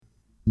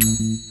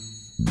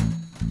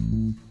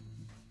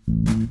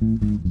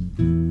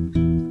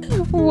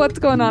What's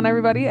going on,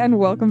 everybody? And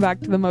welcome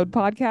back to the Mode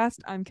Podcast.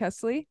 I'm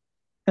Kesley,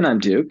 And I'm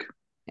Duke.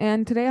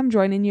 and today I'm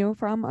joining you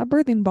from a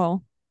birthing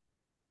ball.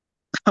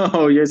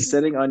 Oh, you're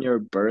sitting on your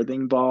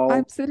birthing I'm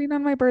ball? sitting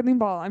on my birthing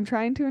ball. I'm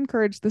trying to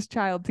encourage this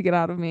child to get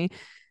out of me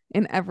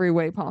in every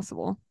way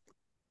possible.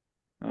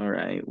 All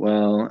right.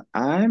 Well,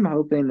 I'm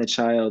hoping the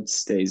child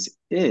stays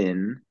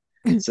in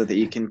so that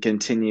you can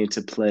continue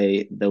to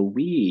play the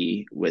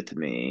Wii with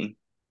me,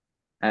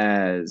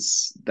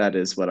 as that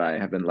is what I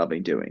have been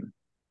loving doing.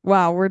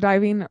 Wow, we're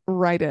diving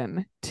right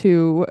in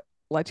to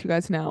let you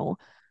guys know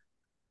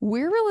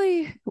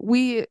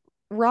we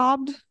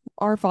robbed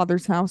our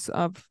father's house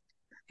of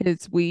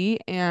his Wii,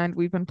 and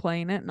we've been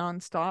playing it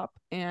nonstop,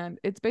 and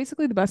it's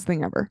basically the best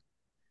thing ever.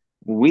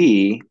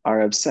 We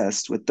are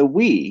obsessed with the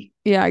Wii.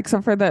 Yeah,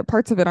 except for that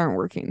parts of it aren't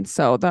working.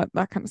 So that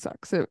kind of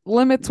sucks. It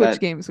limits which That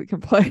games we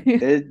can play.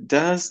 it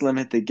does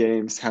limit the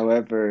games.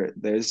 However,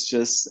 there's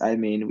just, I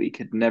mean, we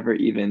could never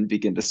even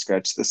begin to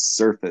scratch the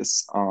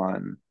surface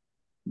on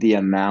the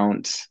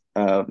amount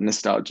of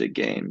nostalgic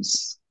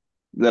games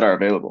that are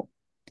available.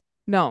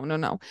 No, no,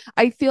 no.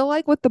 I feel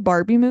like with the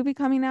Barbie movie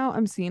coming out,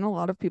 I'm seeing a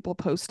lot of people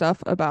post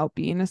stuff about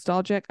being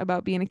nostalgic,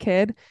 about being a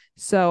kid.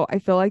 So I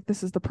feel like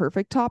this is the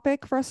perfect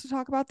topic for us to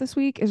talk about this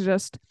week is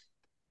just,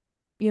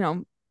 you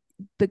know,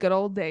 the good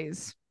old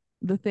days,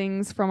 the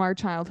things from our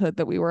childhood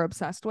that we were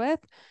obsessed with.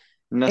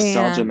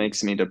 Nostalgia And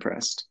makes me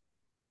depressed.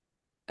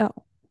 oh,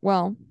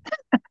 well,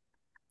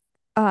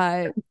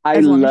 uh, I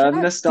as long as you're love not Duke,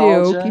 you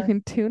nostalgia.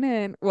 can tune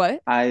in.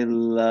 What? I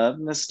love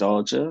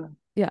nostalgia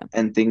Yeah.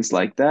 and things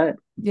like that,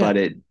 Yeah. but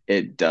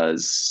it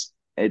does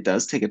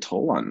take a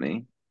toll on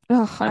me.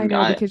 Ugh, I I'm know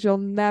I because you'll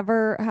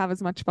never have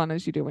as much fun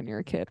as you do when you're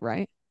a kid,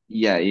 right?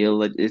 Yeah,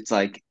 it's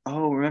like,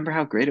 oh, remember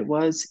how great it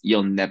was?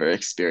 You'll never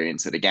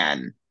experience it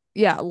again.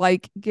 Yeah,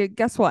 like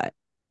guess what?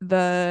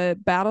 The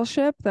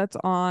battleship that's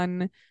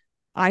on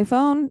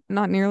iPhone,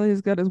 not nearly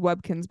as good as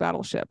Webkin's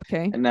battleship,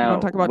 okay? And You want to now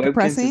talk about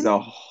Webkins is depressing? a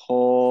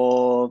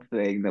whole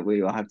thing that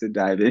we will have to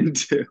dive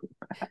into.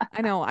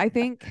 I know. I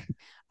think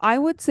I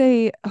would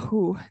say,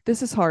 oh,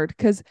 this is hard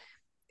because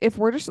if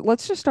we're just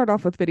let's just start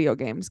off with video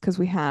games because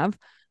we have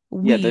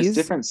Yeah, there's Wii's.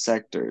 different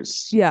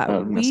sectors Yeah,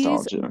 of Wii's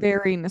nostalgia.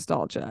 very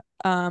nostalgia.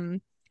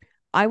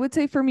 I would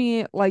say for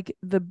me, like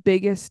the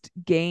biggest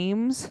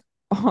games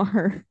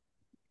are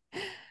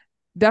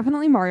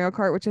definitely Mario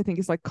Kart, which I think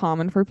is like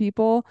common for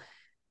people.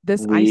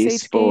 This Ice Wii Age game,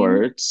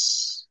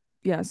 Sports,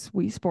 yes,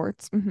 Wii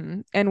Sports,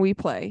 and Wii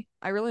Play.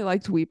 I really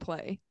liked Wii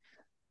Play.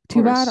 of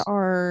Too bad course.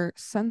 our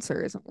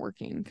sensor isn't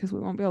working because we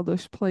won't be able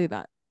to play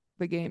that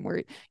the game where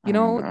I the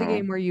know.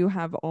 game where you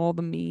have all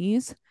the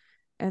Mii's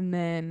and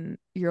then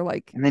you're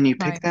like And then you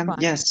trying pick to them?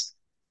 find. Yes.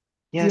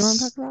 Do you know what I'm Yes.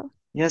 talking about?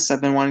 Yes,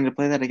 I've been wanting to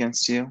play that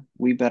against you.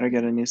 We better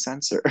get a new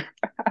sensor.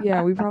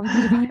 Yeah, we probably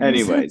need to buy a new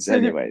Anyways, sensor.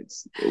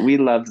 anyways, we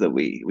love the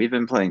Wii. We've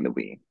been playing the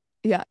Wii.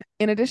 Yeah.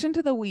 In addition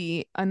to the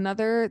Wii,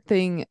 another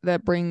thing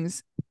that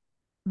brings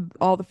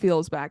all the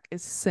feels back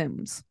is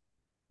Sims.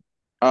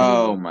 I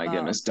Oh my love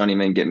goodness, don't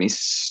even get me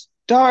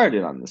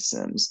started on The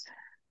Sims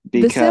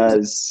The Sims.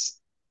 because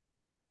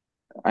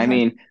Go I ahead.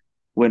 mean,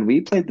 when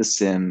we played The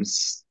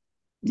Sims,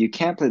 you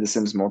can't play The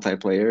Sims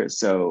multiplayer.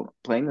 So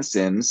playing The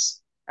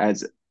Sims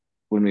as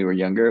when we were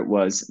younger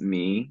was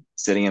me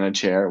sitting in a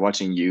chair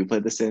watching you play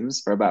The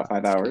Sims for about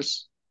five That's true.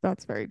 hours,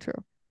 That's very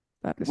true.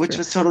 That is which true.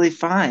 was totally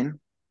fine.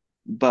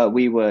 But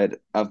we would,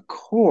 of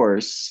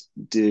course,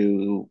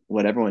 do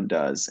what everyone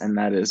does, and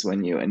that is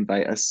when you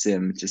invite a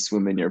sim to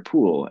swim in your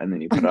pool, and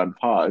then you put on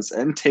pause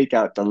and take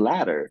out the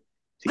ladder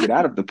to get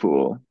out of the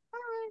pool.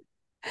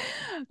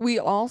 We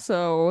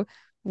also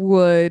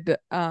would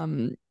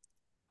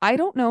I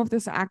don't know if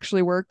this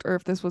actually worked or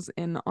if this was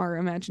in our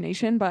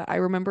imagination, but I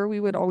remember we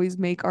would always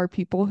make our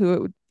people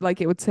who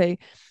it would say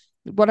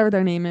whatever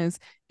their name is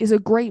a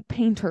great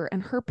painter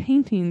and her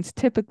paintings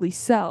typically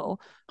sell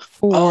Oh,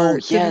 for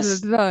da da da yes.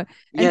 da.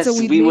 And so Yes,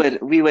 we'd we make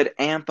would we would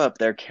amp up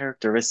their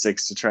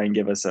characteristics to try and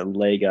give us a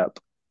leg up.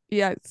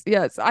 yes,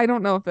 yes. I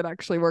don't know if it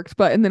actually worked,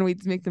 but and then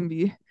we'd make them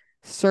be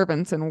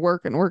servants and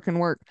work and work and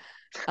work.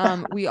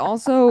 We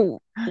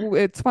also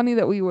it's funny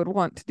that we would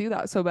want to do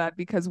that so bad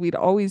because we'd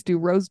always do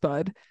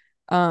Rosebud.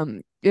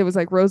 It was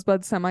like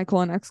Rosebud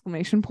semicolon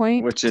exclamation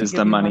point Which to is the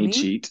give you money money.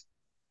 cheat.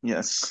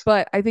 Yes.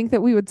 But I think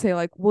that we would say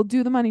like we'll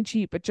do the money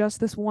cheat, but just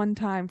this one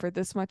time for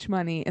this much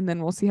money, and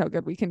then we'll see how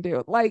good we can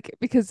do. Like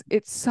because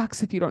it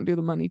sucks if you don't do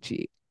the money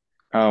cheat.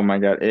 Oh my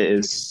God, it It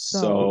is takes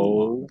so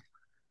long.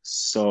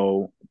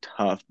 so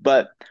tough.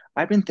 But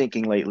I've been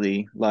thinking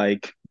lately,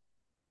 like,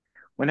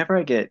 whenever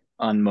I get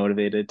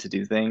unmotivated to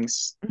do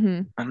things,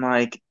 Hmm. I'm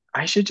like,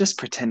 I should just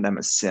pretend I'm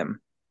a sim.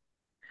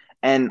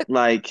 And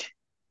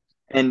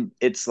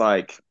it's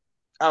like,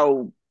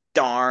 oh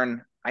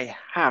darn, I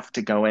have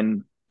to go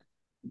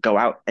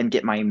out and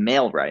get my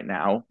mail right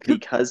now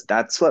because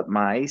that's what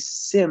my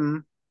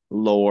sim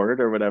lord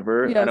or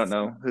whatever, I don't Yes.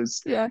 know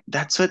who's Yeah.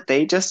 that's what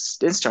they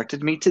just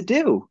instructed me to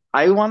do.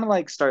 I want to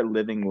like start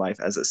living life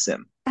as a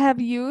sim.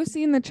 Have you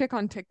seen the chick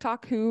on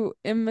TikTok who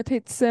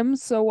imitates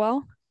Sims so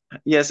well?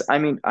 Yes, I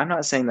mean, I'm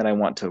not saying that I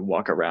want to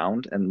walk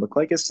around and look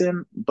like a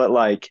sim, but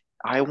like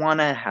I want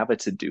to have a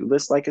to-do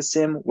list like a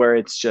sim where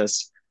it's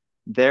just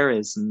there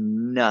is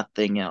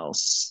nothing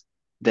else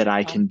that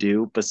I Oh. can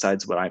do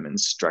besides what I'm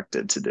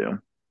instructed to do.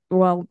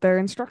 Well, their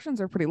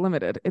instructions are pretty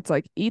limited. It's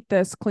like eat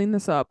this, clean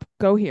this up,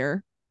 go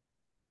here,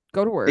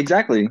 go to work.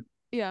 Exactly.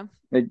 Yeah,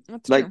 It,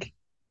 that's true. like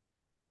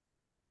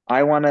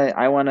I want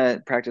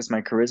to practice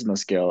my charisma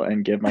skill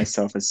and give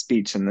myself a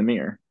speech in the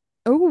mirror.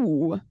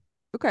 Oh,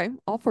 okay.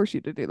 I'll force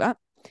you to do that.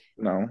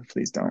 No,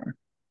 please don't.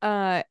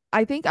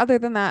 I think other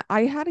than that,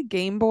 I had a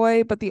Game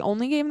Boy, but the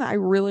only game that I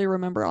really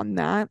remember on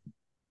that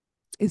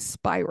is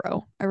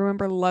Spyro. I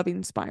remember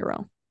loving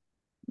Spyro.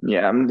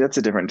 Yeah, that's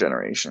a different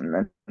generation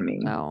than me.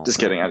 Oh, Just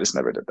kidding. I just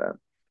never did that.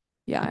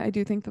 yeah, I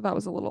do think that that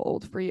was a little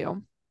old for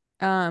you.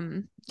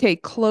 Okay,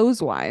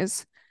 clothes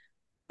wise,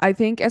 I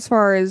think as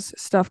far as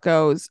stuff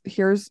goes,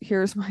 here's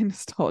my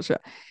nostalgia.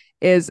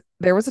 Is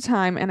there was a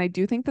time, and I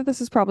do think that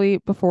this is probably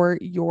before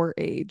your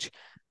age,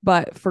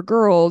 but for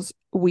girls,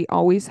 we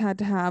always had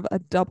to have a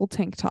double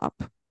tank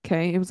top.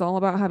 Okay, it was all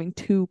about having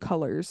two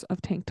colors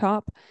of tank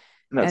top,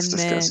 That's and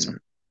then disgusting.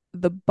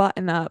 the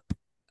button up.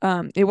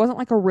 It wasn't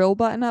like a real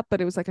button up,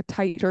 but it was like a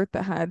tight shirt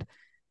that had,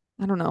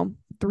 I don't know,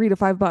 3 to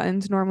 5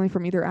 buttons, normally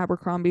from either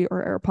Abercrombie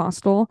or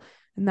Aeropostale,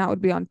 and that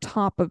would be on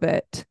top of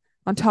it,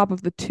 on top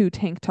of the two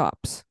tank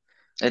tops.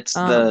 Um, It's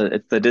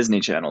the Disney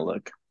Channel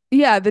look.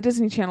 yeah, the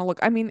Disney Channel look.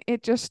 I mean,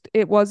 it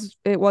was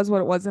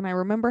what it was, and I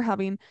remember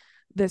having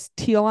this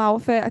teal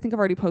outfit. I think I've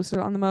already posted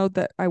on the mode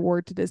that I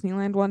wore to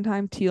Disneyland one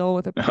time, teal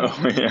with a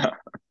Oh pink. yeah.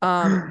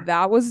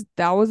 That was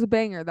a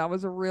banger. That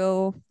was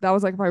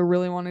like if I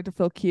really wanted to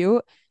feel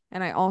cute.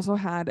 And I also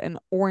had an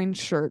orange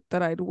shirt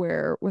that I'd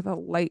wear with a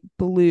light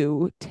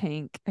blue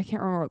tank. I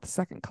can't remember what the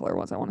second color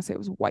was. I want to say it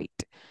was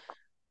white.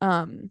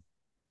 Um,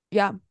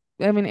 yeah.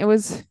 I mean, it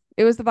was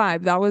the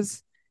vibe.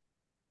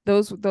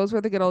 Those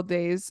were the good old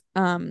days.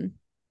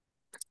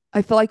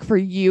 I feel like for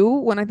you,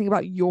 when I think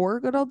about your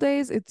good old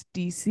days, it's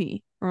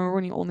DC. Remember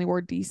when you only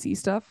wore DC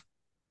stuff?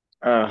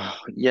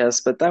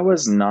 Yes, but that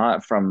was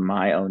not from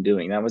my own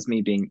doing. That was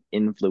me being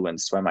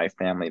influenced by my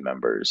family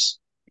members,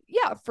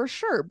 Yeah, for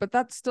sure. But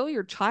that's still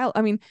your child.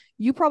 I mean,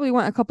 you probably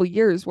went a couple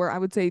years where I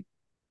would say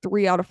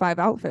 3 out of 5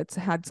 outfits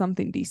had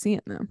something DC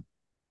in them.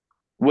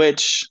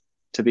 which,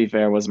 to be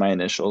fair, was my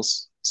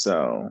initials.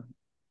 So,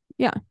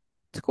 Yeah,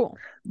 it's cool.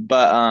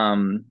 but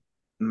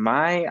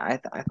I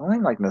only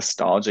like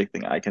nostalgic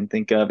thing I can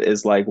think of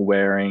is like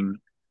wearing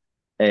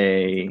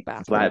A a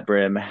bathrobe.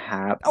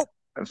 Oh,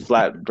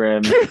 flat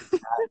brim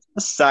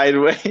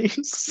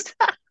sideways,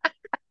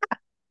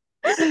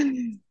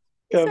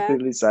 you said,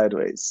 completely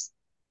sideways.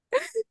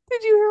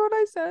 did you hear what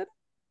I said?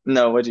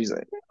 No, what'd you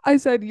say? I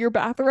said your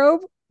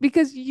bathrobe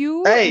because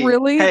you Hey,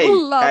 really hey,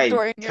 loved hey,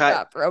 wearing your cut.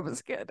 bathrobe as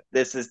a kid.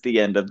 This is the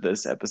end of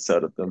this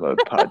episode of the Mode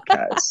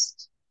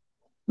Podcast.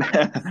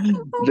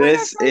 Oh my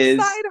gosh, This my is,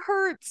 side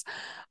hurts.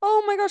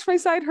 Oh my gosh, my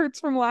side hurts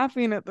from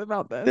laughing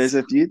about there's this.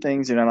 a few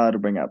things you're not allowed to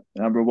bring up.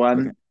 Number Okay.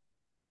 one,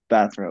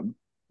 bathroom.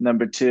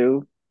 Number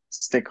two,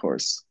 stick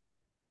horse.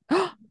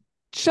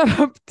 Shut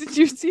up. Did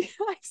you see?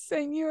 I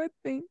sent you a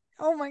thing.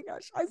 Oh my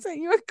gosh. I sent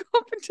you a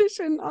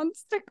competition on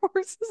stick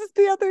horses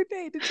the other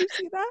day. Did you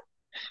see that?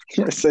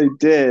 Yes, I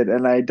did.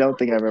 And I don't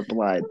think I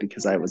replied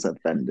because I was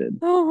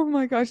offended. Oh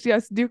my gosh.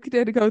 Yes. Duke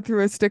did go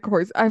through a stick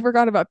horse. I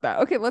forgot about that.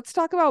 Okay. Let's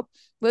talk about,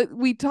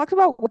 we talk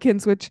about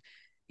Webkins, which,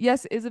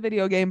 yes, is a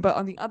video game, but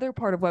on the other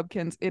part of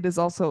Webkins, it is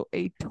also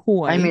a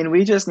I toy. mean,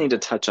 we just need to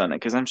touch on it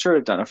because I'm sure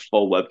we've done a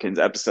full Webkins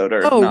episode,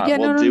 or if Oh, not, yeah.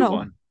 we'll No, no, do no.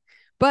 one.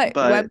 But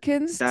But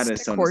Webkins, that is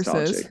stick so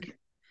horses. nostalgic.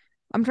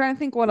 I'm trying to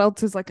think what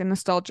else is like a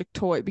nostalgic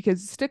toy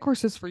because stick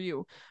horses for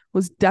you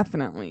was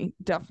definitely,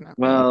 definitely.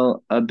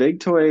 Well, a big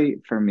toy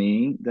for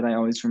me that I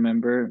always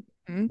remember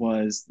Mm.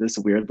 was this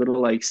weird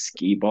little like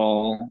skee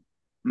ball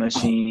Oh,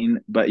 machine,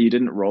 but you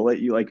didn't roll it,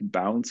 you like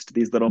bounced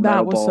these little that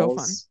metal was so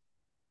fun. balls.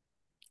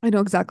 I know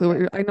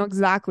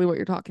exactly what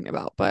you're talking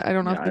about, but I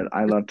don't know if Yeah, the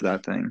I loved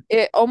that thing.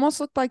 it almost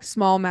looked like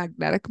small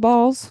magnetic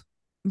balls,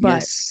 but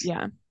Yes.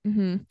 yeah.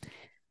 hmm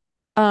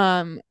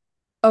Um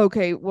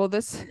okay, well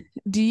this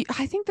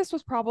I think this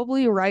was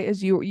probably right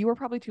as you were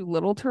probably too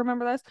little to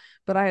remember this,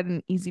 but I had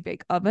an easy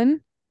bake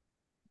oven.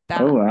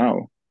 Oh That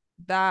wow.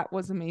 that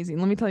was amazing.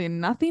 Let me tell you,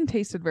 nothing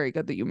tasted very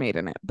good that you made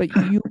in it, but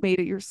you made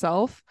it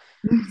yourself.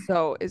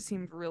 So it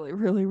seemed really,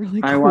 really,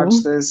 really I cool.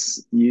 watched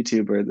this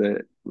YouTuber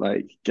that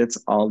like gets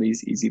all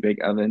these easy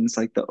bake ovens,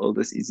 like the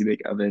oldest easy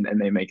bake oven, and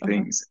they make Uh-huh.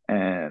 things,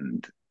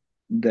 and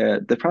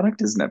the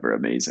product is never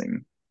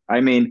amazing.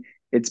 I mean,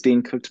 it's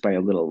being cooked by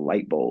a little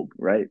light bulb,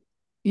 right?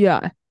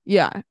 Yeah.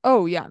 Yeah.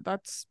 Oh yeah,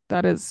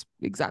 that is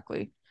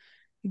exactly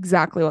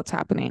what's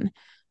happening.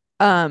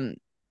 Um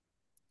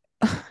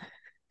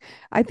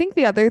I think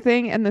the other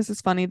thing, and this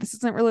is funny, this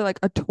isn't really like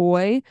a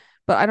toy,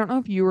 but I don't know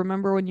if you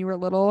remember when you were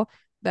little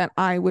that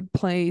I would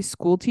play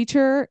school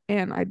teacher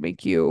and I'd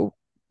make you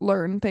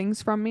learn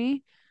things from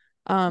me.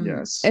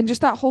 Yes. And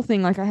just that whole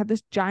thing, like I had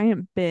this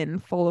giant bin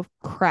full of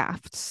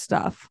craft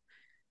stuff.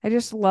 I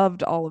just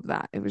loved all of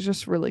that. It was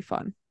just really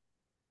fun.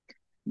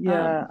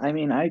 Yeah, I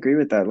mean, I agree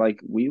with that. Like,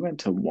 we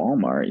went to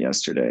Walmart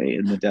yesterday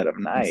in the dead of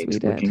Yes, night we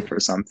looking did. for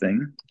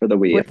something for the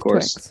Wii, of With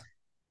course. Twix.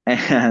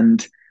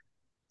 And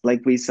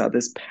like we saw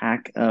this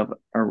pack of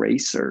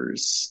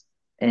erasers.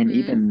 And Hmm.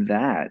 even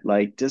that,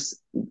 like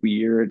just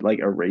weird like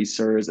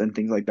erasers and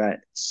things like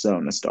that, so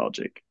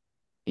nostalgic.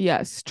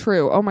 Yes,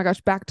 true. Oh my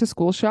gosh, back to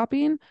school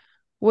shopping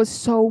was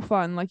so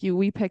fun. Like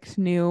we picked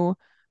new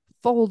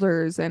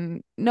folders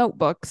and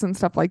notebooks and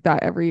stuff like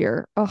that every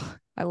year. Oh,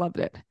 I loved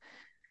it.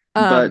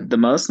 But Um, the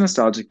most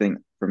nostalgic thing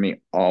for me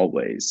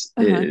always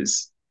uh-huh.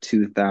 is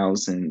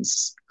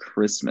 2000's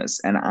Christmas.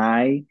 And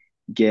I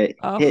get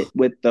hit Oh,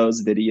 with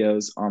those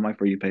videos on my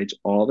For You page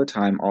all the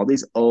time. All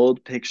these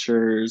old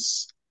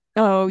pictures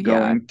oh yeah.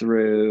 going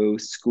through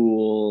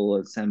school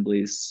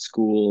assemblies,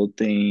 school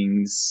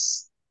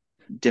things,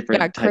 Yeah,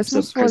 different types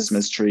of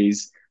Christmas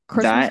trees.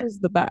 Christmas That was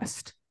the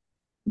best.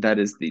 that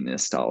is the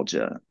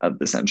nostalgia of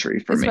the century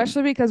for me.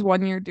 Especially because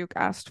one year Duke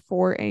asked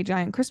for a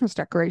giant Christmas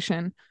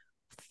decoration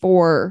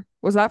for,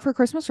 was that for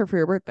Christmas or for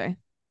your birthday?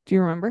 Do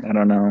you remember? I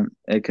don't know.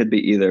 It could be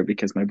either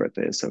because my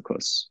birthday is so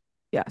close.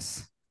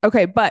 Yes.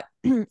 Okay, but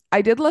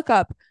I did look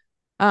up,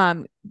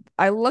 um,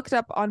 I looked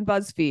up on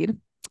BuzzFeed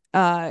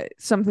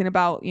something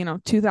about,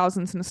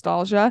 2000s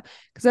nostalgia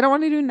because I don't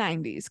want to do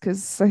 90s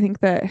because I think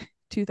that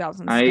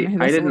 2000s is going to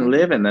hit I us a didn't little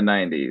live in deeper. the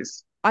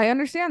 90's. I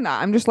understand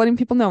that. I'm just letting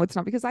people know it's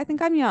not because I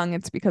think I'm young,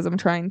 it's because I'm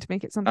trying to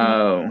make it something that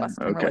Oh, us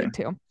can okay. relate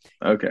to.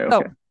 Okay.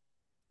 So,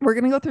 we're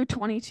going to go through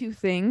 22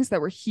 things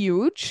that were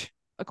huge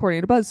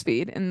according to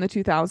BuzzFeed in the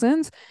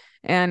 2000s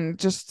and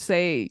just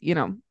say,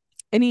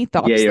 any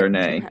thoughts Yay that or come to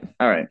your nay. head.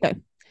 All right. Okay.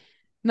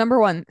 Number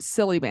 1,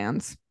 silly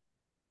bands.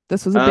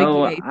 This was a big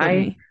Oh, yay for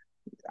me.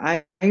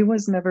 I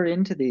was never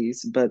into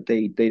these, but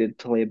they did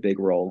play a big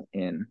role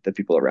in the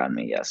people around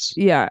me. Yes.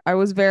 Yeah, I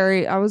was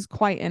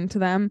quite into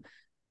them.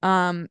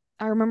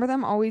 I remember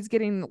them always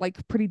getting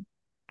like pretty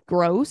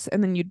gross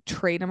and then you'd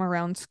trade them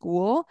around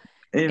school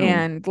Ew.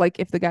 and like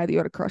if the guy that you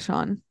had a crush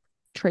on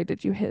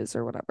traded you his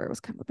or whatever, it was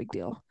kind of a big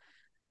deal.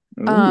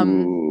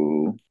 Um,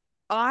 Ooh.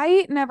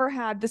 I never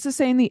had, this is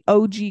saying the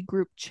OG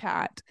group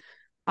chat.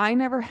 I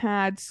never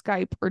had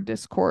Skype or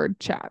Discord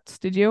chats.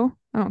 Did you?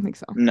 I don't think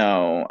so.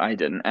 No, I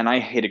didn't. And I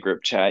hate a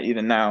group chat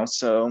even now,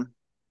 so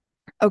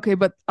Okay,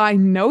 but I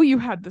know you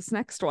had this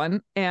next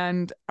one,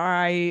 and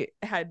I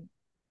had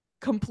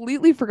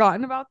completely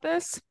forgotten about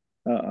this.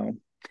 uh-oh.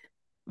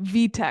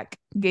 VTech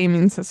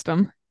gaming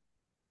system.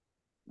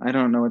 I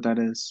don't know what that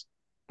is.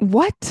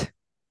 What?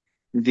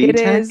 It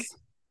VTech? is,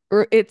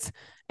 or it's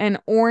an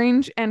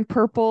orange and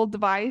purple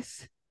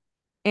device.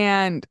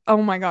 And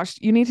oh my gosh,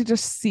 you need to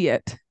just see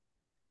it.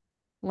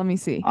 Let me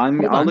see.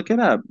 Hold I'll on. look it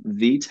up.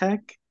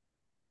 VTech?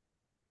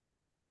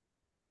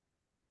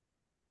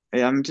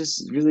 I'm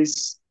just really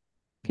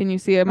Can you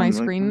see my I'm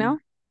screen looking. now?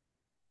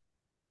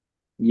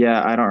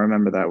 Yeah, I don't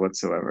remember that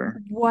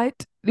whatsoever.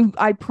 What?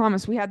 I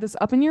promise we had this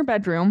up in your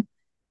bedroom.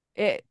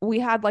 We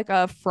had like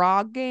a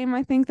frog game,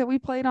 I think, that we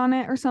played on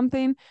it or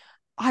something.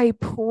 I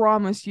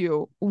promise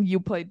you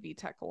played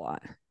VTech a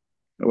lot.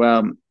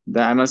 Well,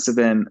 that I must have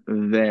been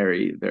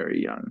very,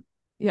 very young.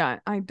 Yeah,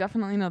 I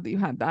definitely know that you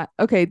had that.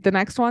 Okay, the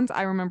next ones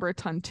I remember a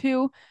ton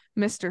too.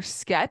 Mr.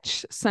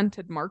 Sketch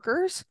scented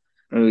markers.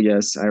 Oh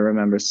yes, I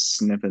remember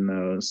sniffing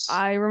those.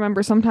 I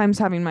remember sometimes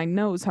having my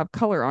nose have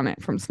color on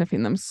it from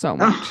sniffing them so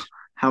Oh, much.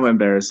 how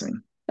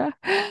embarrassing.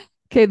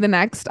 Okay, the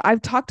next,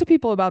 I've talked to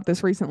people about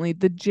this recently,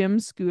 the gym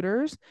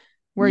scooters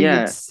where you'd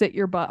Yeah, sit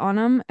your butt on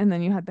them and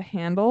then you had the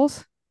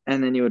handles.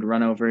 and then you would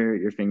run over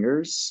your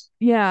fingers.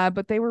 Yeah,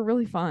 but they were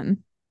really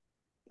fun.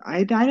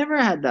 I never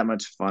had that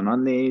much fun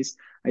on these.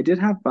 I did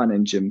have fun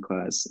in gym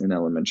class in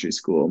elementary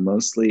school,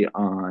 mostly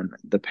on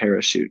the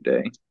parachute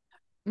day.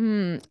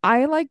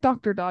 I like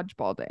Dr.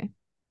 Dodgeball Day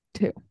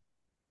too.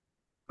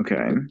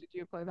 Okay. Did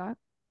you play that?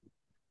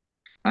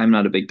 I'm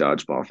not a big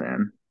dodgeball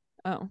fan.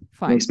 Oh,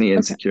 Makes fine. me Okay.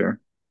 insecure.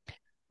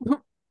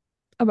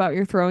 About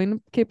your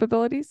throwing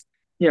capabilities?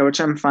 Yeah,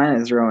 which I'm fine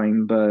at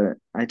throwing, but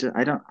I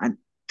don't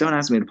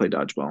ask me to play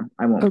dodgeball.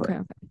 I won't play. Okay.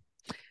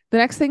 The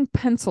next thing,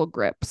 pencil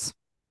grips.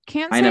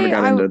 Can't I never say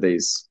got into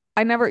these.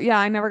 I never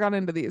got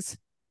into these.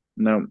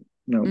 No,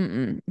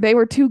 no. They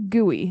were too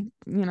gooey,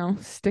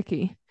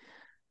 sticky.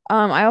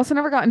 I also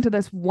never got into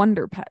this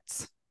Wonder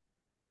Pets.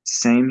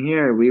 Same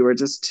here. We were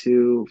just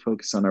too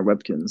focused on our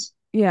webkins.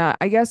 Yeah,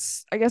 I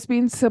guess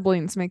being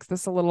siblings makes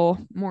this a little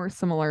more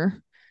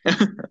similar.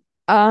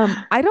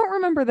 I don't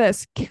remember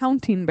this.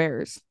 Counting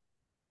bears.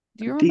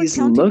 Do you remember These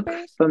counting look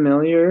bears?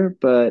 familiar,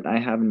 but I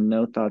have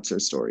no thoughts or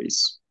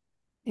stories.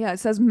 Yeah, it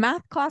says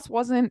math class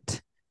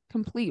wasn't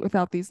complete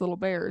without these little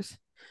bears.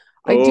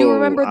 I do Oh,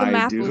 remember the I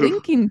math do.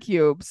 linking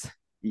cubes.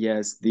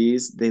 Yes,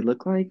 they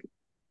look like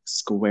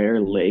square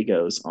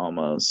Legos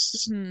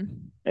almost. Hmm.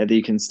 And that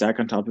you can stack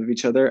on top of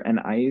each other. And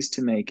I used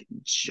to make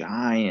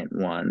giant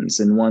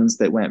ones and ones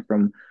that went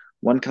from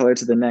one color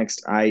to the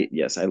next.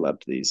 Yes, I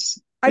loved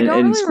these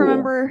in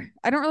school.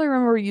 I don't really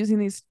remember using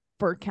these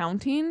for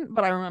counting,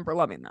 but I remember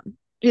loving them.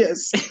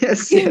 Yes,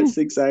 yes,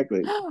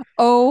 exactly.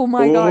 Oh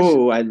my gosh.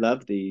 Oh, I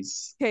love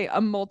these. Okay,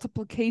 a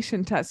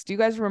multiplication test. Do you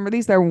guys remember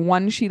these? They're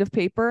one sheet of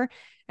paper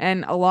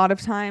And a lot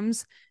of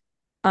times,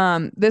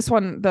 this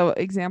one, the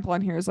example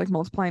on here is like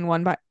multiplying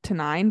one by to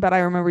nine, but I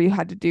remember you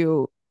had to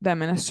do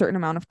them in a certain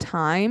amount of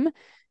time.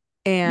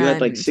 You had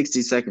like And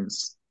 60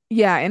 seconds.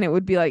 yeah, and it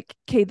would be like,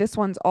 okay, this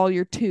one's all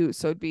your two.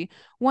 So it'd be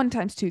one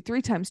times two,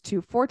 three times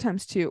two, four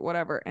times two,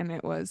 whatever. And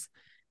it was,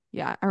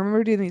 yeah, I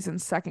remember doing these in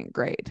second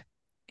grade.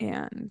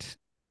 And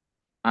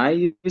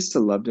I used to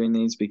love doing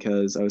these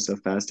because I was so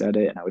fast at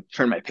it, and I would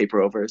turn my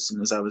paper over as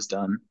soon as I was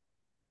done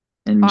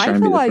and I try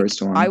and be feel the like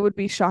first I one. would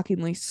be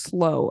shockingly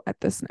slow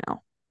at this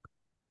now.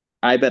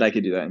 I bet I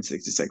could do that in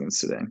 60 seconds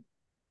today.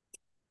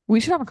 We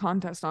should have a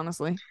contest,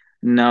 honestly.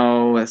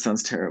 No, that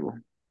sounds terrible.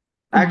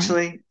 Oh,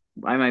 Actually,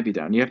 I might be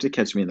down. You have to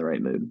catch me in the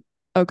right mood.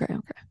 okay,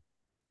 okay.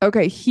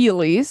 Okay,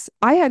 Heelys.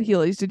 I had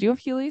Heelys. Did you have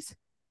Heelys?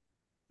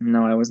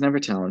 No, I was never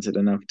talented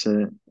enough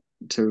to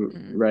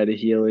Mm. ride a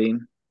Healy.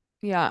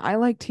 Yeah, I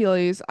liked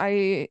Heelys.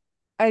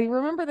 I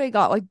remember they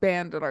got like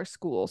banned at our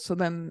school, so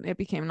then it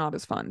became not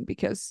as fun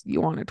because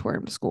you wanted to wear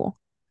them to school.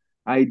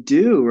 I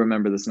do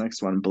remember this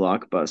next one,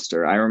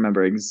 Blockbuster. I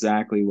remember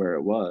exactly where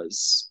it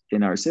was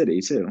in our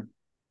city too.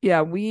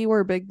 Yeah, we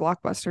were big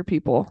Blockbuster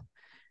people.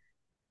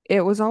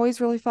 It was always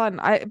really fun.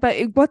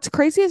 What's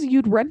crazy is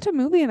you'd rent a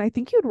movie and I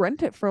think you'd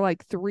rent it for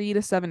like 3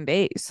 to 7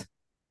 days.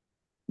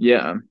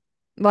 Yeah,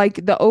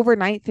 Like the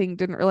overnight thing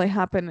didn't really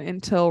happen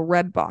until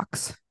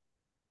Redbox.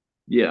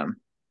 yeah.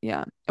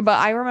 Yeah. But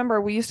I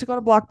remember we used to go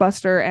to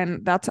Blockbuster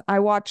and that's I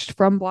watched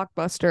from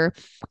Blockbuster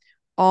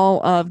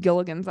all of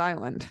Gilligan's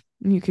Island.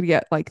 And you could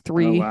get like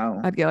Oh three.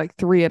 wow. I'd get like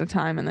three at a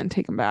time and then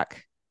take them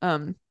back.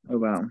 Um, Oh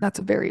wow. that's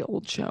a very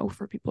old show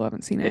for people who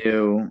haven't seen it.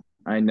 Ew.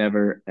 I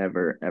never,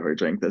 ever, ever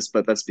drank this,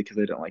 but that's because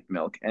I don't like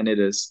milk. And it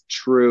is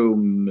true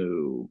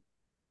moo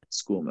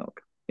school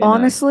milk in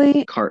a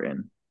Honestly,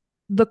 carton.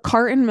 the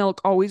carton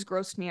milk always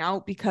grossed me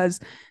out because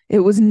it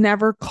was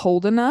never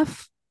cold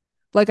enough.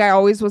 Like I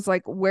always was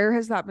like, where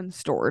has that been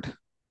stored?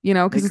 You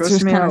know, It because it's grossed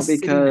just me kind of out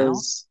sitting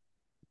out. because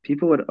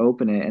people would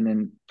open it and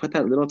then put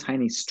that little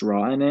tiny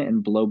straw in it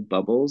and blow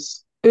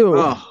bubbles. Ew.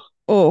 Oh,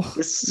 Oh,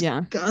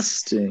 yeah.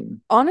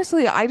 disgusting.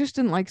 Honestly, I just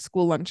didn't like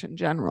school lunch in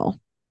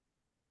general.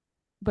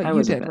 But I you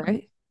was a did, fan.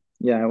 right?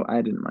 Yeah,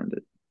 I didn't mind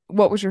it.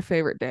 What was your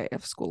favorite day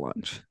of school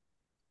lunch?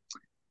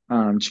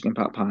 Chicken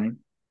pot pie.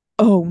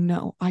 Oh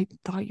no, I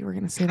thought you were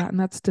gonna say that, and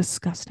that's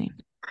disgusting.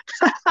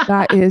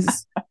 That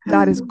is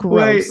that is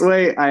Wait, gross.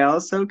 wait. I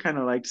also kind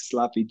of liked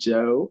Sloppy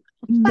Joe.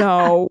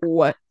 No,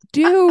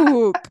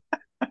 Duke.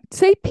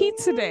 Say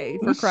pizza day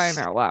for crying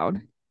out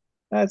loud.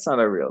 That's not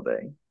a real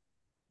day.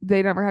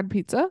 They never had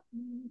pizza?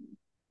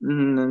 I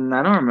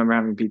don't remember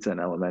having pizza in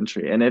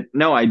elementary. And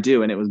no, I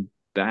do. And it was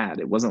bad.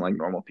 It wasn't like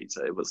normal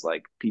pizza. It was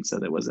like pizza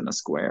that was in a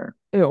square.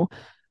 Ew.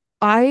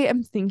 I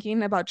am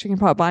thinking about chicken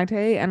pot pie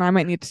day, and I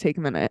might need to take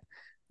a minute.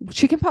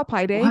 Chicken pot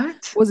pie day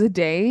What? was a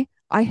day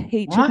I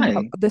hate chicken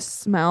pot. Why? The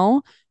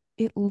smell,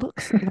 it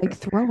looks like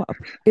throw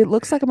up. It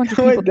looks like a bunch of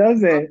No, people it that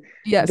threw up. doesn't.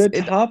 Yes, The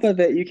it top of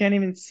it, you can't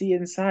even see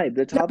inside.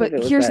 The Yeah, top of but it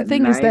was here's the that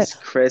thing is that nice,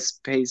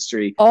 crisp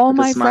pastry all with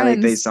a my smiley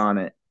friends, face on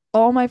it.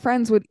 all my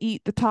friends would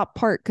eat the top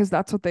part because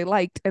that's what they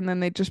liked, and then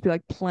they'd just be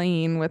like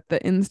playing with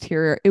the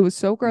interior. It was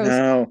so gross.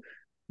 No.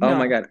 Oh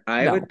my No, God.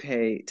 I no, would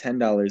pay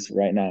 $10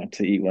 right now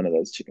to eat one of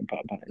those chicken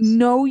pot pies.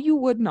 no, you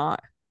would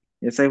not.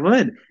 Yes, I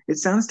would. It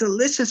sounds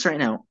delicious right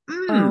now.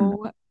 Mmm.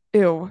 Oh,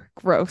 ew,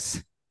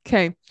 gross.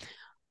 Okay,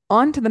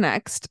 on to the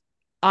next.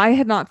 I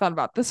had not thought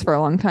about this for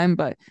a long time,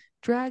 but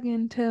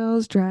Dragon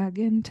Tales,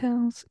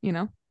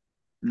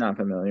 Not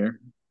familiar.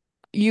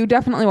 you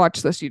definitely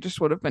watched this. You just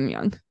would have been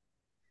young.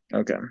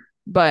 Okay.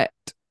 But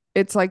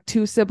it's like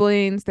two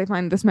siblings. They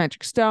find this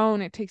magic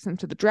stone. It takes them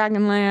to the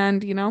dragon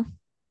land.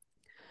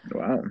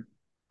 Wow.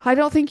 I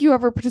don't think you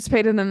ever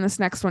participated in this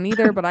next one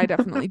either, but I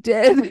definitely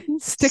did.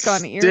 Stick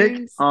on Stick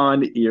earrings.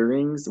 on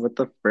earrings? What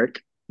the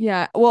frick?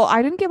 Yeah. Well,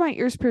 I didn't get my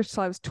ears pierced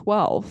till I was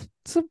 12.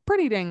 So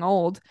pretty dang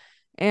old.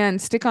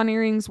 And stick on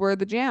earrings were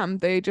the jam.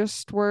 They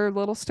just were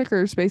little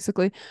stickers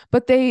basically,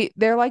 but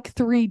they're like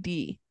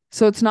 3D.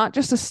 So it's not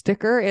just a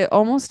sticker. It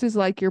almost is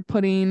like you're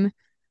putting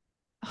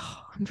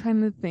I'm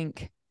trying to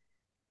think.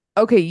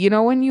 Okay,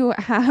 when you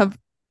have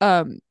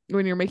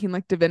when you're making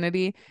like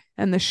divinity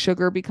and the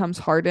sugar becomes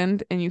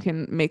hardened and you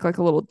can make like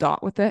a little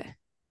dot with it.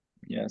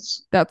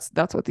 Yes. That's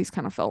what these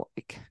kind of felt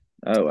like.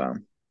 Oh, wow.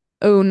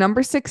 Oh,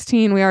 number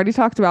 16, we already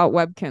talked about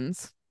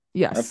Webkins.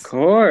 Of Yes,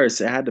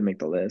 course, it had to make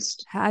the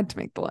list. had to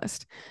make the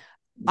list.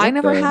 I What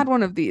never the? had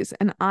one of these,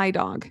 an eye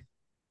dog.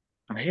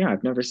 Oh, yeah,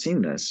 I've never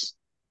seen this.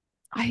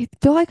 I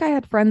feel like I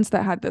had friends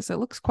that had this. It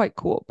looks quite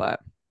cool,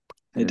 but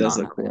I It did does not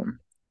look have it. cool.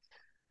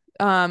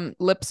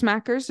 Lip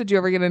smackers. Did you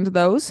ever get into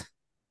those?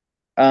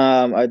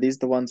 Are these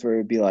the ones where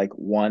it'd be like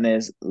one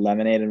is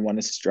lemonade and one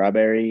is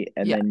strawberry,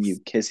 and then you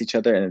Yes. kiss each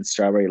other and it's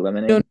strawberry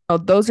No, lemonade? no,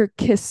 those are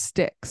kiss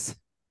sticks.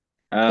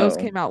 Those Oh,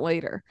 came out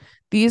later.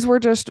 These were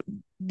just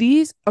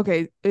these.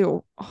 Okay,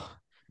 ew.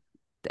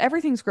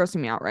 Everything's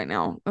grossing me out right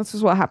now. This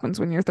is what happens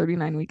when you're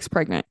 39 weeks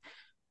pregnant.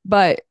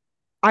 But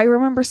I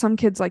remember some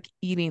kids like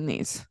eating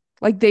these.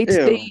 Like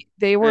ew,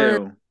 they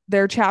were ew.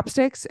 they're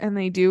chapsticks and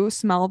they do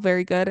smell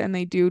very good and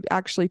they do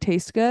actually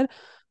taste good.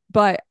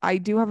 but I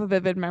do have a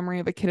vivid memory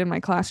of a kid in my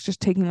class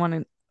just taking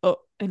one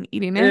and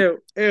eating it.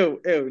 Ew,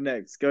 ew, ew.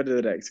 Next. Go to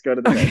the next. Go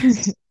to the Okay.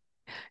 next.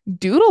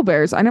 Doodle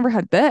bears. I never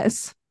had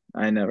this.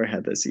 I never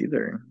had this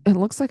either. It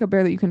looks like a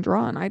bear that you can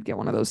draw, and I'd get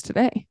one of those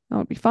today. That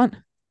would be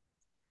fun.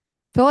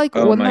 Feel like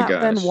Oh wouldn't my that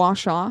then gosh.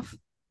 wash off?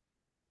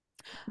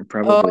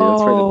 Probably.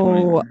 That's probably the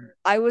point. Oh,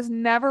 I was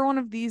never one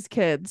of these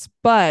kids,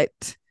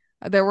 but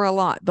there were a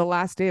lot. The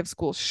last day of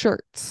school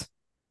shirts.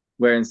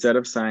 Where instead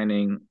of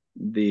signing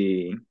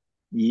the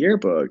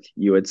yearbook,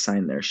 you would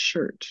sign their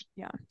shirt.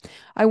 Yeah.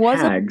 I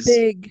was a Tags.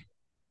 big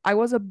I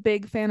was a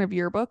big fan of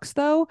yearbooks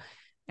though,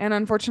 and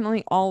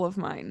unfortunately all of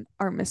mine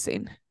are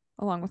missing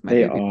along with my They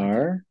baby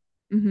blanket. are.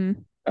 Hmm.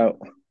 Oh,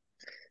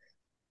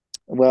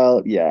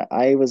 well, yeah.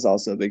 I was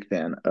also a big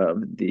fan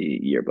of the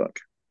yearbook,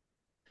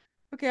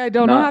 Okay, I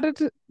don't know how not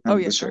to Oh of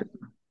yeah, the go ahead. shirt.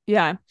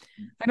 Yeah.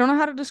 I don't know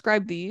how to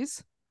describe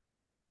these,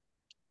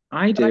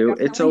 I but I do.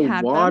 It's a definitely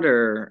had them.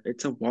 water.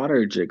 It's a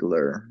water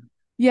jiggler.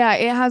 Yeah,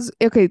 it has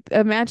okay,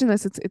 imagine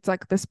this. It's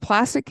like this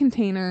plastic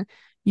container.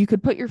 You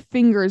could put your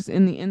fingers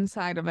in the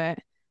inside of it,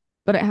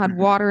 but it had Mhm.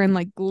 water and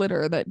like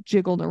glitter that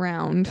jiggled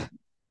around.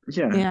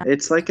 Yeah, And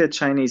it's like a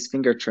Chinese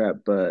finger trap,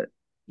 but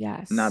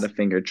not a yes.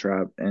 finger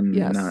trap and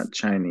Yes. not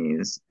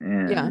Chinese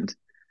Yeah. and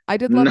I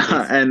did love not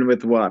these. and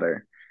with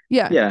water.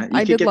 Yeah, Yeah,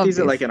 you I could did get love these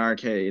at these. like an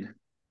arcade.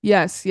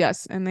 Yes,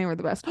 yes, and they were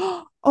the best.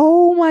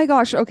 Oh my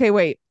gosh. Okay,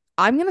 wait.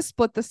 I'm gonna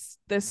split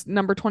this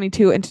number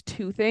 22 into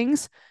two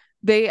things.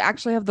 They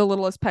actually have the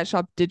Littlest Pet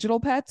Shop digital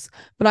pets,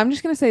 but I'm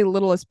just gonna say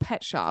Littlest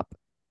Pet Shop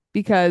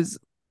because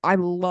I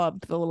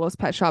loved the Littlest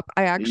Pet Shop.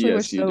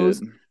 Yes, you did.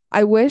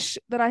 I wish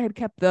that I had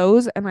kept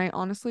those, and I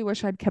honestly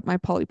wish I'd kept my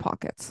Polly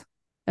Pockets.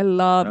 I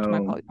loved my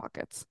Oh, Polly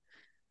Pockets.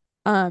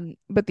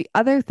 But the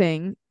other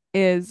thing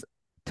is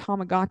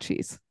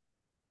Tamagotchis.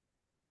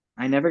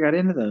 I never got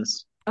into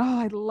those. Oh,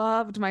 I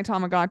loved my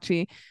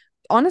Tamagotchi.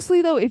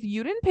 Honestly, though, if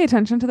you didn't pay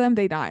attention to them,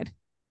 they died.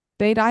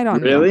 They died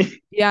on you.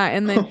 Really? Yeah,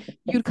 and then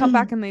you'd come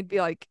back and they'd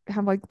be like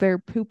have like their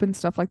poop and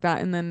stuff like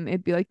that, and then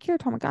it'd be like, your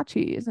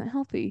Tamagotchi isn't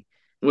healthy.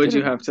 Would Get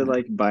you it. have to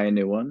like buy a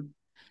new one?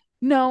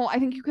 No, I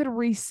think you could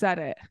reset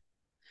it.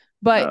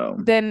 But Oh,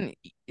 then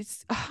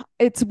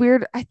it's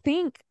weird. I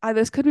think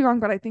this could be wrong,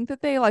 but I think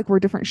that they like were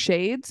different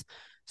shades.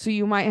 So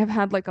you might have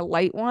had like a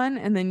light one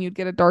and then you'd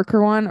get a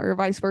darker one or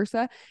vice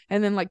versa.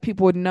 And then like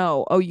people would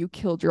know, oh, you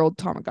killed your old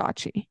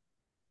Tamagotchi,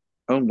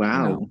 oh you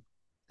know? wow.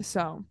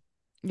 So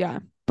yeah.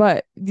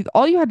 But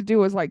all you had to do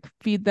was like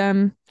feed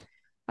them.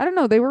 I don't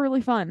know, they were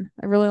really fun.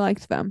 I really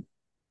liked them.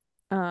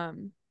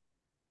 Um,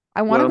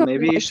 I want to Well, go through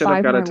maybe you like should have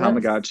five got a more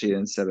lists. Tamagotchi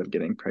instead of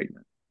getting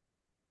pregnant.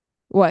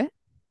 What?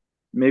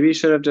 Maybe you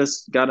should have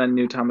just got a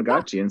new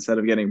Tamagotchi instead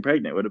of getting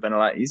pregnant. It would have been a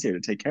lot easier to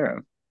take care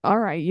of. All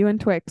right, you and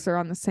Twix are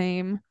on the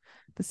same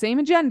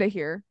agenda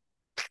here.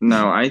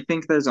 No, I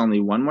think there's only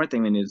one more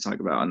thing we need to talk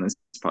about on this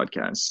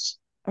podcast,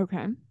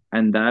 Okay.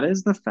 and that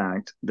is the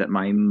fact that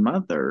my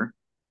mother,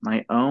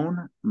 my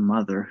own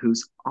mother,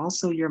 who's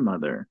also your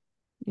mother,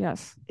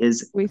 Yes.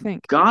 is We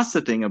think.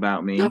 gossiping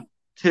about me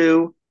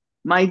to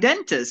my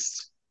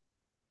dentist.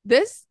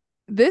 This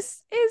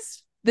this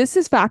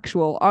is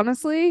factual.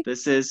 Honestly,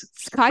 This is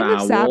it's kind of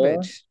foul,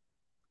 savage.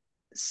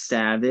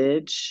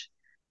 savage,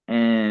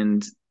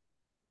 and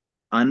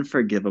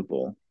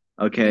unforgivable.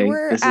 We Okay,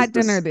 were this is at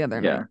dinner this. the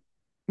other Yeah, night.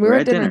 We we're were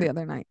at at dinner the dinner.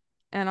 other night,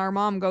 and our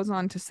mom goes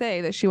on to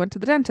say that she went to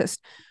the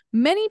dentist.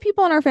 Many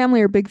people in our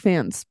family are big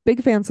fans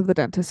of the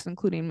dentist,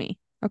 including me.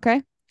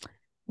 Okay.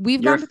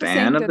 We've You're a gone to the fan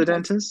same of the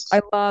dentist.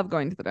 I dentist? love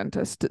going to the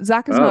dentist.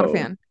 Zach is not a Oh,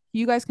 fan.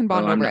 You guys can oh,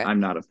 bond over it. I'm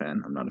not a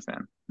fan. I'm not a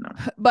fan. No.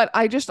 But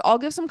I'll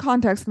give some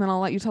context and then I'll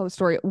let you tell the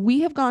story.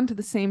 We have gone to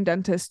the same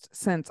dentist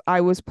since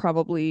I was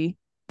probably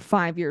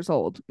 5 years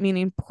old,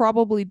 meaning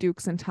probably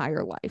Duke's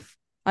entire life.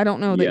 I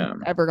don't know that he's Yeah.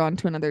 ever gone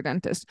to another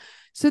dentist.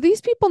 So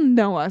these people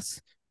know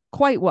us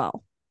quite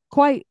well.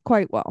 Quite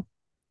well.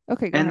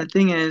 Okay, go And the ahead.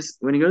 thing is,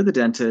 when you go to the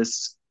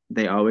dentist,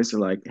 they always are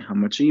like, "How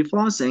much are you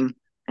flossing?"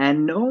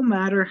 And no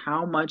matter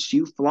how much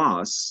you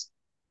floss,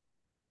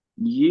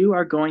 you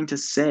are going to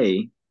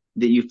say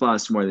that you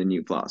flossed more than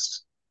you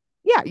flossed.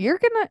 Yeah, you're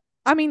gonna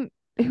I mean,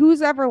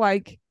 who's ever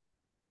like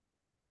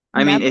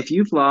I mean, never if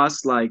you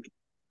floss like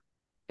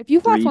if you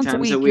floss three once a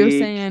times a week, you're week,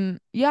 saying,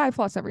 yeah, I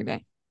floss every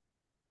day.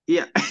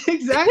 yeah,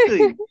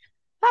 exactly.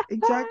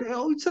 Exactly.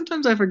 Oh,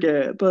 sometimes I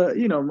forget, but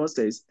most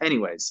days.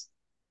 Anyways,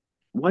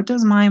 what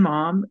does my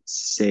mom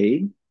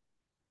say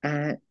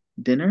at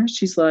dinner?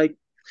 She's like,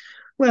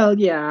 well,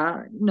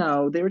 yeah,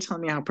 no, they were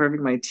telling me how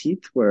perfect my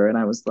teeth were. And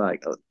I was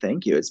like, oh,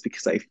 thank you. It's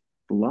because I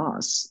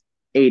floss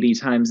 80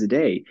 times a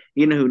day.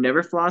 You know who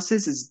never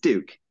flosses is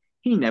Duke.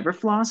 He never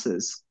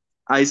flosses.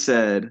 I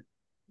said,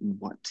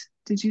 what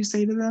did you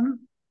say to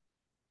them?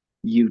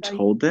 You Like,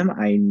 told them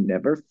I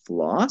never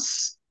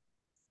floss?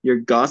 You're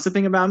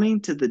gossiping about me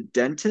to the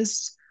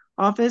dentist's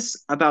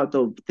office about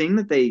the thing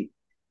that they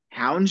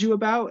hound you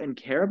about and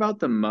care about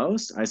the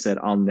most? I said,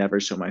 I'll never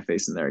show my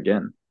face in there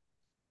again.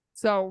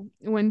 so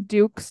when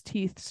Duke's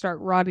teeth start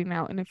rotting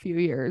out in a few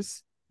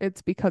years,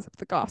 it's because of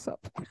the gossip.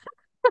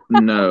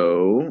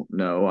 No,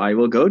 no, I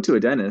will go to a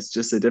dentist,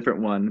 just a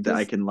different one that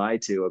I Just can lie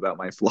to about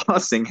my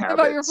flossing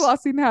about your habits,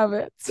 flossing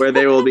habits. where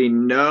there will be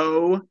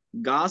no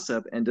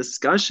gossip and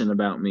discussion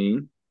about me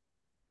while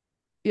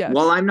Yes.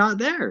 I'm not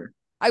there.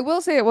 I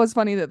will say it was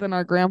funny that then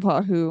our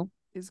grandpa, who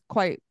is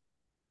quite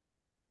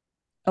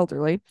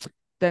elderly,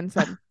 then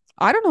said,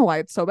 I don't know why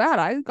it's so bad.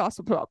 I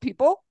gossip about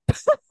people.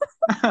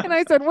 And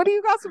I said, what do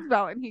you gossip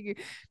about? And he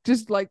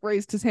just like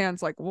raised his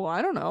hands, like, well,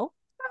 I don't know.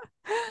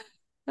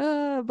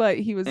 But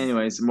he was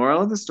Anyways,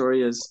 moral of the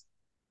story is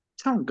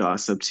don't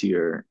gossip to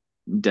your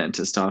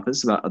dentist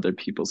office about other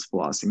people's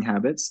flossing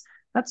habits.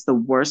 That's the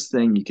worst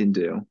thing you can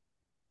do.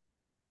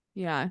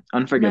 yeah,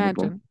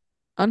 Unforgivable. imagine.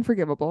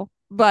 Unforgivable.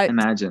 But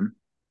Imagine.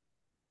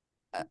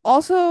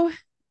 also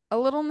a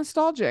little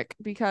nostalgic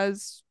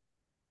because,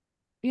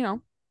 you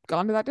know,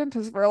 gone to that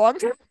dentist for a long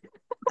time.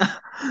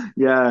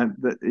 Yeah,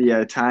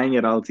 yeah, tying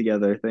it all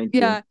together. Thank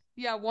you. Yeah.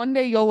 Yeah. One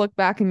day you'll look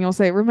back and you'll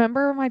say,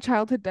 remember my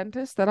childhood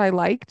dentist that I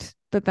liked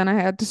that then I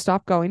had to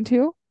stop going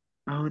to?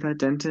 Oh, that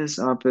dentist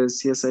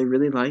office. Yes, I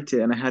really liked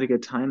it and I had a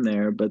good time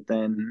there, but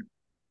then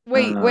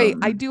Wait.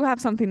 I do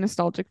have something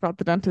nostalgic about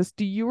the dentist.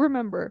 Do you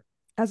remember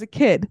as a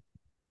kid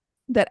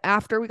that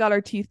after we got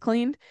our teeth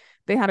cleaned,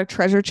 they had a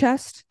treasure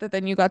chest that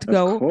then you got to of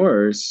go?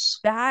 course.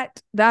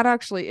 That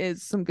actually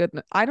is some good.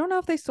 I don't know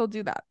if they still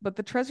do that, but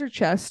the treasure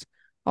chest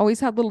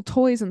always had little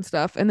toys and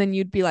stuff, and then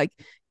you'd be like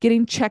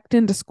getting checked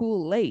into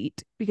school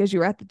late because you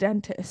were at the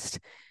dentist,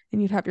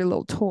 and you'd have your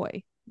little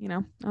toy.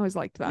 I always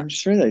liked that. I'm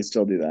sure they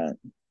still do that.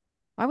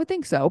 I would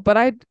think so, but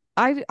I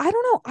don't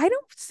know. I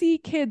don't see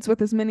kids with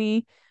as many.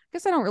 I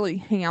guess I don't really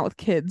hang out with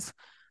kids,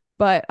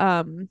 but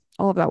all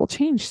of that will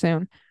change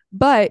soon.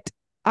 But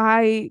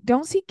I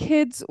don't see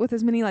kids with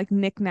as many like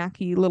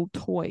knick-knacky little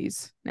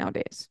toys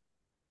nowadays.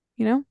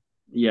 You know?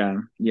 Yeah,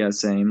 yeah,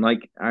 same.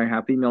 Like, are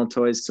Happy Meal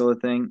toys still a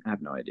thing? I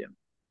have no idea.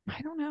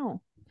 I don't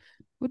know.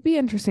 Would be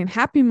interesting.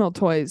 Happy Meal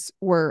toys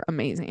were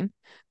amazing.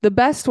 The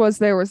best was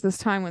there was this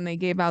time when they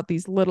gave out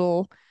these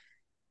little,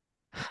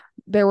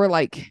 there were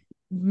like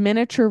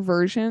miniature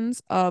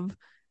versions of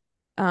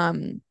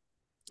um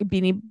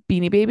beanie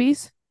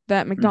babies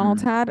that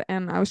McDonald's Hmm. had,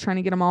 and I was trying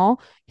to get them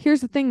all.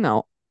 Here's the thing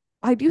though.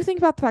 I do think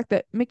about the fact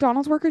that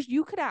McDonald's workers,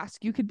 you could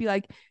ask, you could be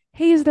like,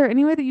 hey, is there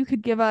any way that you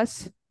could give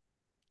us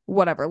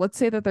whatever? Let's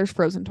say that there's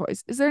Frozen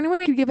toys. Is there any way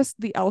you could give us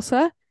the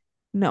Elsa?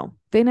 No,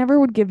 they never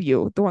would give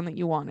you the one that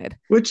you wanted.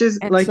 Which is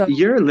And like so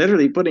you're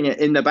literally putting it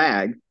in the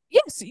bag.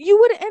 yes, you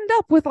would end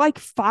up with like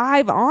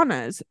five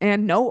Annas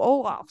and no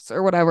Olafs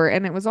or whatever.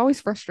 And it was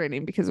always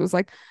frustrating because it was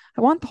like,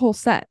 I want the whole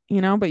set,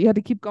 but you had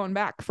to keep going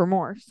back for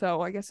more. So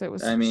I guess it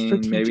was I mean,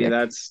 strategic.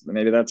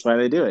 maybe that's why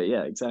they do it.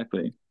 Yeah,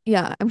 exactly.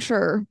 Yeah, I'm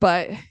sure.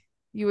 But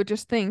you would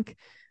just think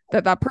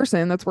that that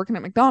person that's working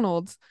at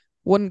McDonald's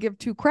wouldn't give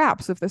two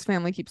craps if this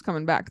family keeps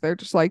coming back. They're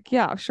just like,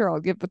 yeah, sure, I'll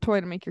give the toy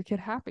to make your kid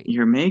happy.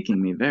 You're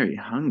making me very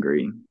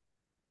hungry.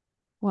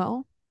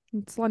 Well,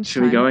 it's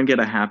Should we go lunchtime. and get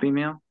a Happy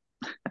Meal?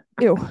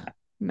 Ew.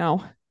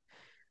 No.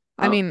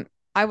 I Oh, mean,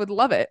 I would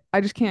love it.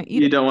 I just can't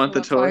eat you it. don't want So the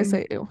that's why I toy?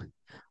 say ew.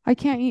 I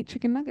can't eat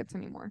chicken nuggets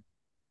anymore.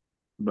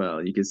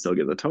 Well, you can still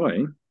get the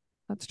toy.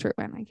 That's true.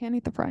 And I can't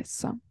eat the fries.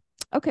 So,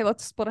 okay,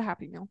 let's split a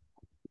Happy Meal.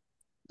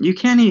 You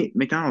can't eat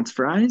McDonald's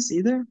fries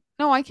either?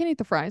 No, I can't eat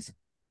the fries,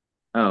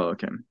 Oh,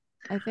 okay.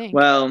 I think.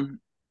 Well,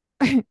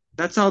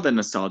 that's all the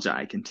nostalgia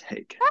I can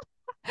take.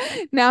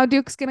 Now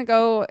Duke's going to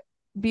go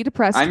be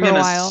depressed for a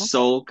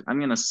while. I'm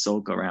gonna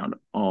sulk around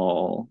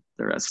all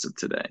the rest of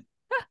today.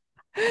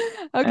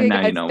 And Okay, now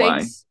you guys, know why.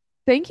 thanks.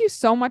 Thank you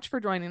so much for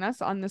joining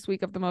us on this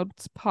week of the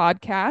Modes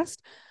podcast.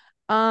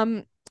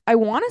 Um, I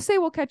want to say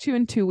we'll catch you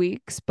in 2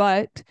 weeks,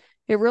 but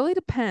it really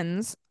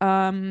depends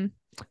on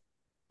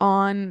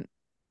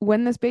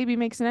when this baby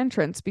makes an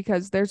entrance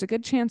because there's a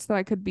good chance that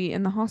I could be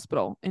in the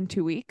hospital in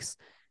 2 weeks.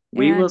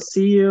 We will And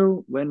see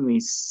you when we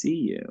see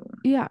you.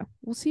 yeah,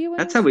 we'll see you when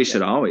That's we how see we you.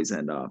 should always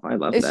end off. I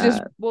love It's just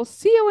that. we'll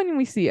see you when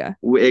we see you.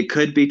 It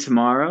could be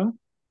tomorrow.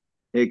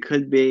 It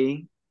could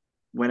be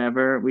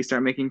whenever we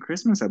start making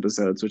Christmas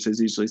episodes, which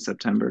is usually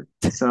September.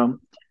 So,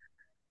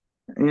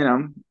 you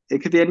know, it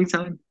could be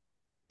anytime.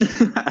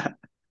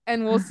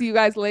 And we'll see you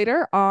guys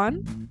later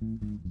on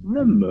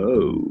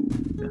Remote.